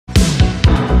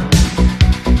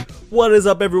What is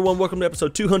up, everyone? Welcome to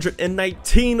episode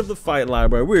 219 of the Fight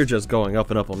Library. We're just going up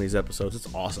and up on these episodes. It's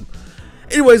awesome.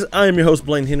 Anyways, I am your host,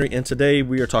 Blaine Henry, and today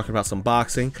we are talking about some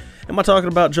boxing. Am I talking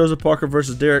about Joseph Parker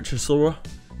versus Derek Chisora?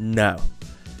 No.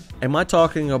 Am I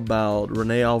talking about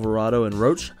Rene Alvarado and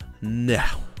Roach? No.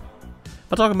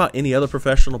 Am I talking about any other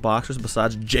professional boxers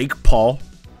besides Jake Paul?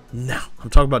 No. I'm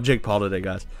talking about Jake Paul today,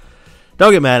 guys.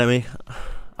 Don't get mad at me.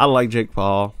 I like Jake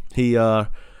Paul. He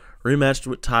rematched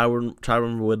with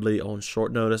Tyron Woodley on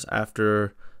short notice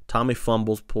after Tommy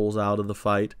Fumbles pulls out of the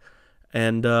fight.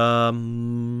 And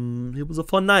it was a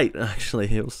fun night,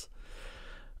 actually. It was,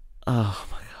 oh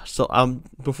my gosh. So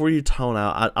before you tone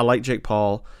out, I like Jake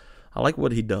Paul. I like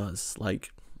what he does.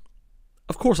 Like,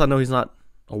 of course, I know he's not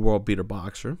a world beater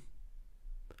boxer.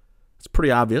 It's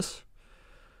pretty obvious.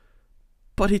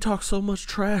 But he talks so much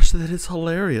trash that it's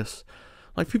hilarious.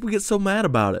 Like, people get so mad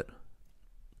about it.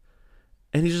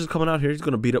 And he's just coming out here. He's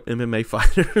going to beat up MMA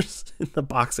fighters in the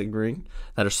boxing ring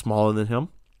that are smaller than him.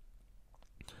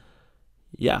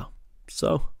 Yeah.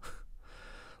 So,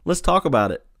 let's talk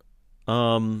about it.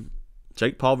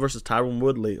 Jake Paul versus Tyron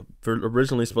Woodley.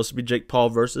 Originally supposed to be Jake Paul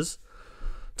versus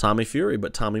Tommy Fury,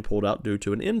 but Tommy pulled out due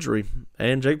to an injury.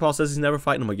 And Jake Paul says he's never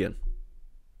fighting him again.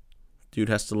 Dude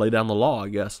has to lay down the law, I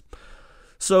guess.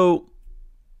 So,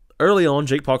 early on,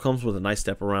 Jake Paul comes with a nice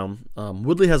step around.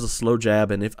 Woodley has a slow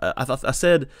jab, and if I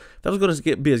said that was going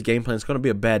to be his game plan, it's going to be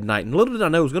a bad night. And little did I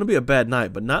know it was going to be a bad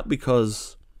night, but not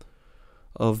because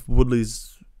of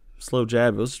Woodley's slow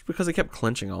jab. It was just because he kept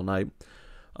clinching all night.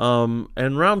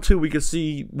 And round two, we could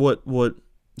see what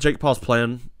Jake Paul's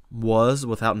plan was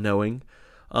without knowing.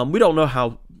 We don't know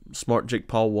how smart Jake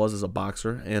Paul was as a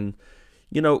boxer, and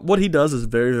you know what he does is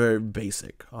very, very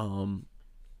basic.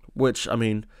 Which, I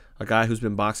mean, a guy who's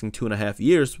been boxing 2.5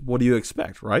 years, what do you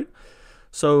expect, right?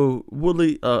 So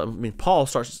Paul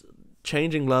starts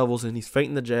changing levels, and he's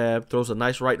feinting the jab, throws a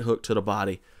nice right hook to the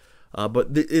body. But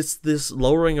it's this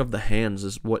lowering of the hands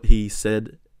is what he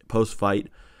said post-fight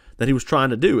that he was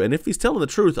trying to do. And if he's telling the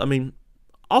truth, I mean,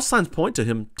 all signs point to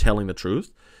him telling the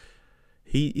truth.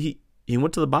 He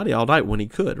went to the body all night when he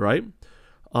could, right?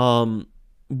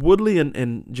 Woodley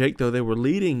and Jake, though, they were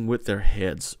leading with their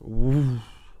heads.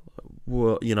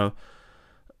 Well, you know,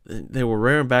 they were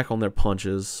rearing back on their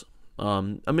punches. I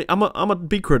mean, I'm gonna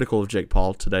be critical of Jake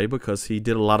Paul today because he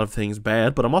did a lot of things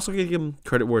bad, but I'm also gonna give him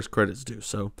credit where his credit's due.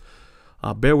 So,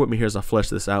 bear with me here as I flesh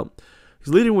this out.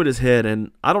 He's leading with his head,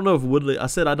 and I don't know if Woodley. I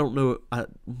said I don't know.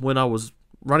 When I was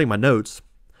writing my notes,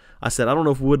 I said I don't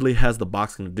know if Woodley has the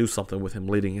boxing to do something with him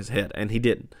leading his head, and he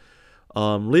didn't.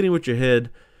 Leading with your head,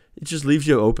 it just leaves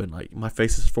you open. Like, my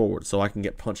face is forward, so I can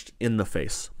get punched in the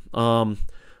face.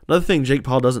 Another thing Jake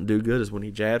Paul doesn't do good is when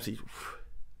he jabs, he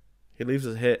leaves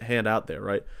his hand out there,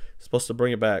 right? He's supposed to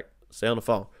bring it back, stay on the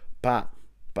phone, bop,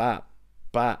 bop,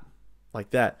 bop, like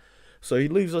that. So he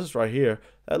leaves us right here.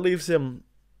 That leaves him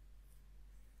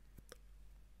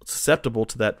susceptible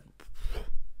to that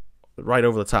right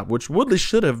over the top, which Woodley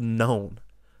should have known.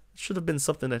 It should have been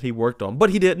something that he worked on, but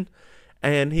he didn't,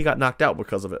 and he got knocked out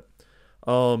because of it.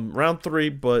 Round three,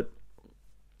 but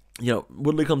you know,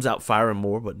 Woodley comes out firing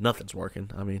more, but nothing's working.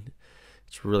 I mean,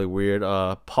 it's really weird.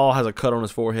 Paul has a cut on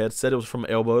his forehead. Said it was from an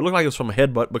elbow. It looked like it was from a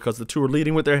headbutt because the two were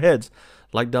leading with their heads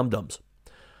like dum-dums.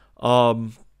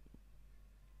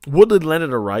 Woodley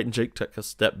landed a right, and Jake took a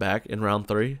step back in round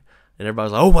three. And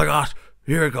everybody's like, oh my gosh,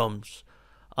 here it comes.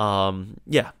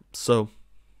 Yeah, so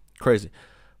crazy.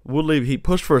 Woodley, he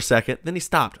pushed for a second, then he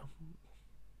stopped.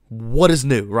 What is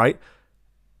new, right?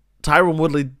 Tyron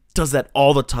Woodley does that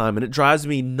all the time, and it drives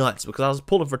me nuts because I was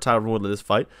pulling for Tyron Woodley this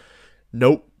fight.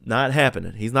 Nope, not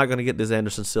happening. He's not going to get this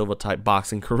Anderson Silva type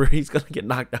boxing career. He's going to get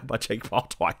knocked out by Jake Paul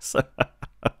twice.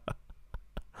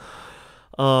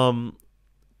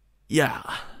 Yeah.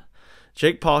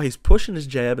 Jake Paul, he's pushing his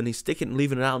jab, and he's sticking and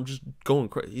leaving it out and just going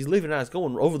crazy. He's leaving it out. It's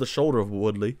going over the shoulder of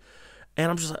Woodley,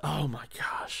 and I'm just like, oh my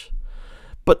gosh.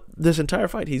 But this entire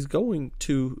fight, he's going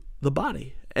to the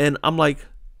body, and I'm like,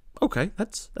 okay,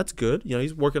 that's good. You know,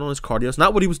 he's working on his cardio. It's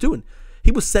not what he was doing.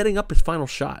 He was setting up his final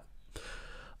shot.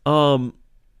 In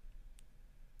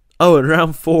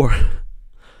round four,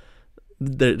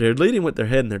 they're leading with their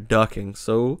head and they're ducking.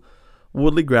 So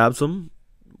Woodley grabs him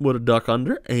with a duck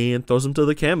under and throws him to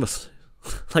the canvas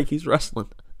like he's wrestling.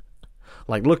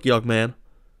 Like, look, young man,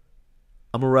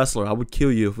 I'm a wrestler. I would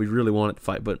kill you if we really wanted to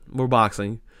fight, but we're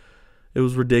boxing. It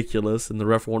was ridiculous, and the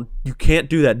ref warned, you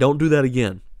can't do that. Don't do that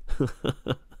again.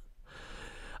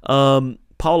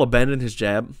 Paul abandoned his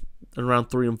jab in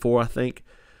round 3 and 4, I think.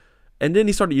 And then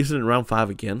he started using it in round 5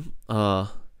 again.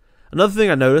 Another thing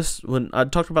I noticed when I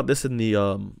talked about this in the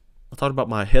I talked about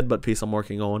my headbutt piece I'm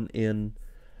working on in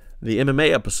the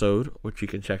MMA episode, which you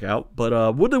can check out.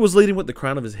 But Woodley was leading with the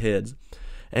crown of his head.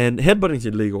 And headbutting is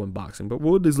illegal in boxing, but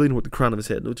Woodley's leading with the crown of his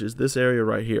head, which is this area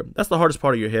right here. That's the hardest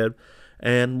part of your head.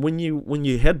 And when you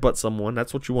headbutt someone,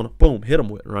 that's what you want to, boom, hit them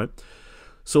with, right?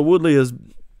 So Woodley is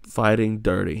fighting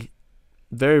dirty.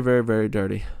 Very, very, very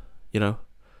dirty, you know?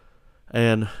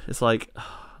 And it's like,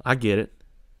 I get it.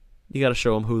 You got to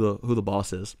show him who the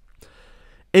boss is.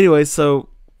 Anyway, so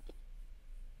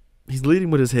he's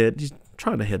leading with his head. He's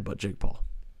trying to headbutt Jake Paul.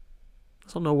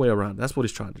 There's no way around it. That's what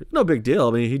he's trying to do. No big deal.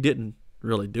 I mean, he didn't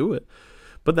really do it.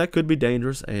 But that could be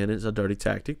dangerous, and it's a dirty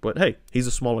tactic. But, hey, he's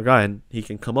a smaller guy, and he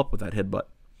can come up with that headbutt.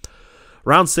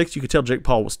 Round 6, you could tell Jake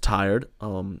Paul was tired.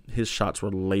 His shots were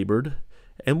labored.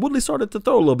 And Woodley started to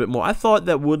throw a little bit more. I thought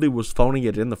that Woodley was phoning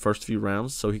it in the first few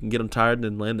rounds so he can get him tired and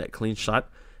then land that clean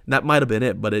shot. And that might have been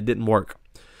it, but it didn't work.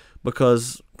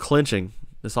 Because clinching,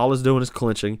 that's all he's doing is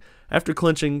clinching. After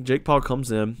clinching, Jake Paul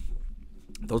comes in,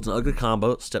 throws an ugly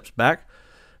combo, steps back,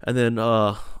 and then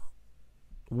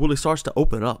Woodley starts to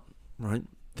open up, right?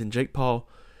 Then Jake Paul,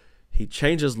 he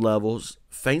changes levels,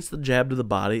 feints the jab to the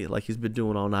body like he's been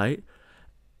doing all night,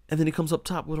 and then he comes up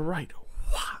top with a right.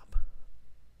 Whop.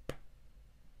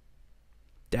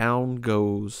 Down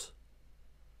goes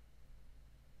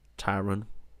Tyron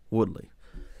Woodley.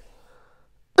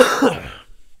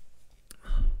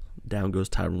 Down goes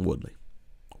Tyron Woodley.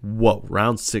 Whoa,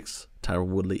 round 6, Tyron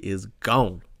Woodley is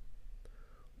gone.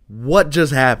 What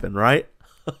just happened, right?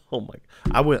 Oh my!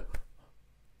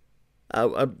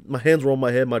 My hands were on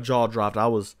my head, my jaw dropped.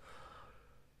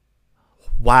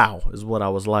 Wow, is what I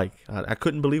was like. I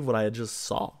couldn't believe what I had just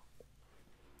saw.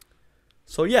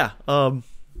 So yeah,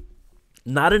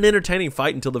 not an entertaining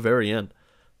fight until the very end.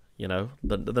 You know,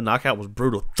 the knockout was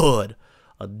brutal. Thud,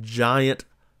 a giant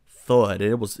thud.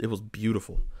 It was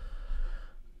beautiful.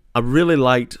 I really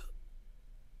liked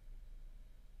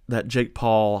that Jake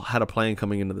Paul had a plan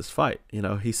coming into this fight. You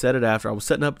know, he said it after. I was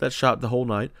setting up that shot the whole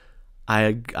night.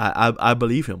 I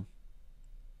believe him.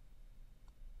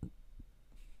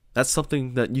 That's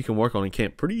something that you can work on in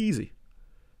camp pretty easy,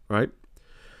 right?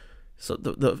 So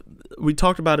we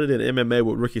talked about it in MMA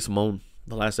with Ricky Simone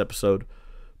the last episode,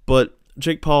 but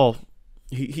Jake Paul,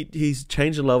 he's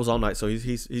changing levels all night. So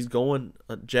he's going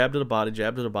jab to the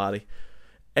body,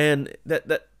 and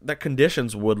that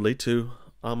conditions Woodley to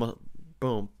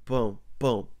boom, boom,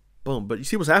 boom, boom. But you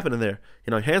see what's happening there.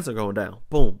 You know, hands are going down.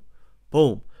 Boom,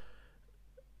 boom.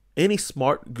 Any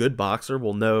smart, good boxer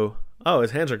will know, oh,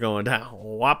 his hands are going down.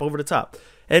 Whop over the top.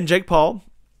 And Jake Paul,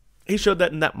 he showed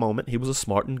that in that moment. He was a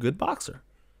smart and good boxer.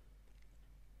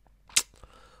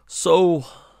 So,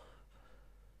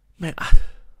 man,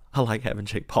 I like having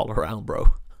Jake Paul around,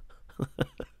 bro.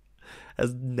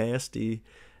 As nasty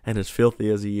and as filthy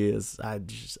as he is, I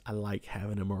like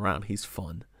having him around. He's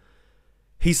fun.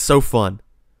 He's so fun.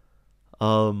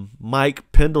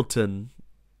 Mike Pendleton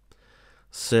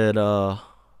said,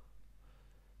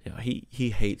 he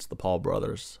hates the Paul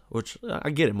brothers, which I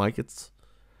get it, Mike. It's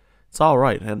all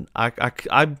right, and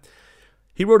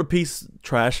he wrote a piece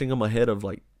trashing him ahead of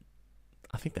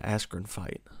I think the Askren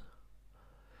fight,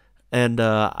 and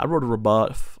I wrote a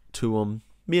rebuff to him.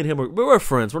 Me and him we were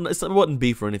friends. It wasn't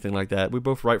beef or anything like that. We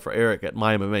both write for Eric at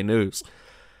My MMA News,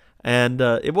 and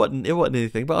it wasn't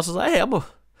anything. But I was like, hey, I'm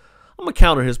gonna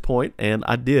counter his point, and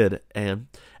I did. And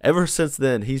ever since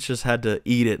then, he's just had to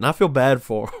eat it, and I feel bad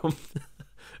for him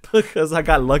because I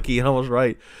got lucky and I was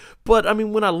right. But I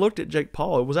mean, when I looked at Jake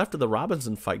Paul, it was after the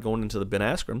Robinson fight going into the Ben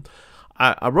Askren.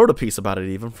 I wrote a piece about it,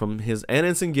 even from his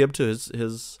Anderson Gibb to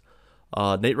his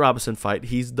Nate Robinson fight.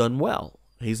 He's done well.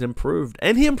 He's improved,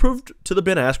 and he improved to the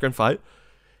Ben Askren fight.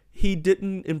 He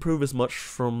didn't improve as much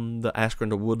from the Askren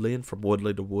to Woodley and from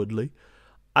Woodley to Woodley.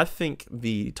 I think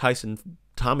the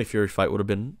Tyson-Tommy Fury fight would have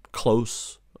been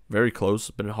close, very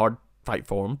close. Been a hard fight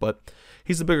for him, but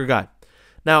he's the bigger guy.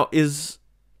 Now, is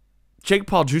Jake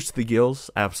Paul juiced to the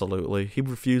gills? Absolutely. He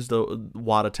refused the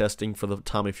WADA testing for the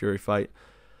Tommy Fury fight.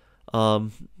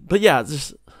 But yeah,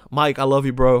 just Mike, I love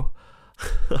you, bro.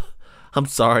 I'm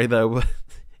sorry though, but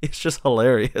it's just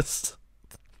hilarious.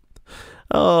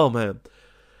 Oh man.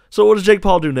 So what does Jake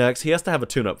Paul do next? He has to have a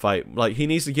tune-up fight. He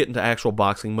needs to get into actual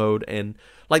boxing mode, and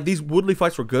these Woodley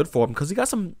fights were good for him because he got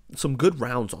some good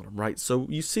rounds on him, right? So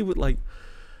you see with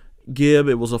Gibb,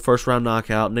 it was a first round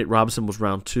knockout. Nate Robinson was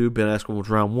round 2. Ben Askren was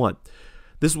round 1.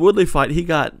 This Woodley fight, he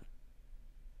got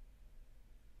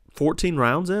 14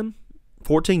 rounds in.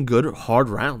 14 good, hard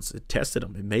rounds. It tested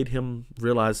him. It made him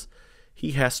realize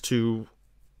he has to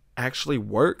actually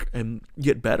work and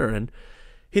get better. And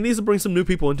he needs to bring some new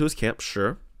people into his camp,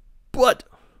 sure. But,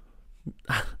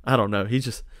 I don't know.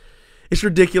 It's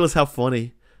ridiculous how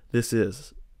funny this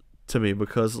is to me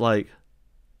because,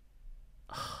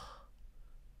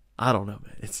 I don't know,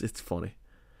 man. It's funny.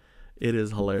 It is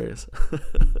hilarious.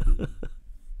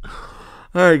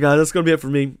 All right, guys, that's going to be it for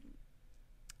me.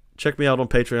 Check me out on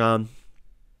Patreon.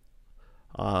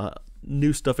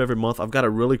 New stuff every month. I've got a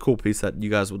really cool piece that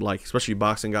you guys would like, especially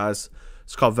boxing guys.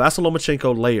 It's called Vasyl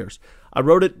Lomachenko Layers. I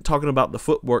wrote it talking about the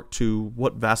footwork to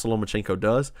what Vasyl Lomachenko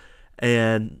does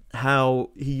and how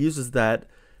he uses that,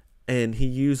 and he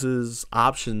uses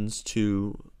options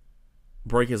to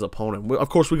break his opponent. Of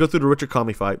course, we go through the Richard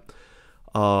Comey fight.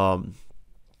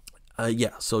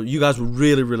 Yeah, so you guys would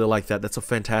really, really like that. That's a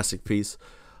fantastic piece.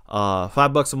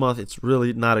 $5 a month. It's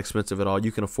really not expensive at all.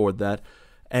 You can afford that.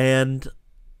 And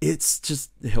it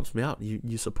helps me out.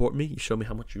 You support me. You show me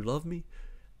how much you love me.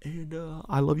 And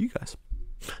I love you guys.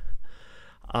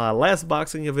 Last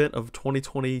boxing event of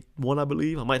 2021, I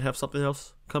believe. I might have something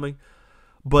else coming.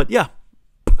 But yeah.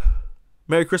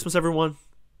 Merry Christmas, everyone.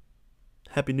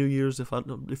 Happy New Year's if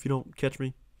you don't catch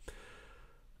me.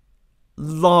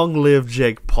 Long live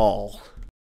Jake Paul.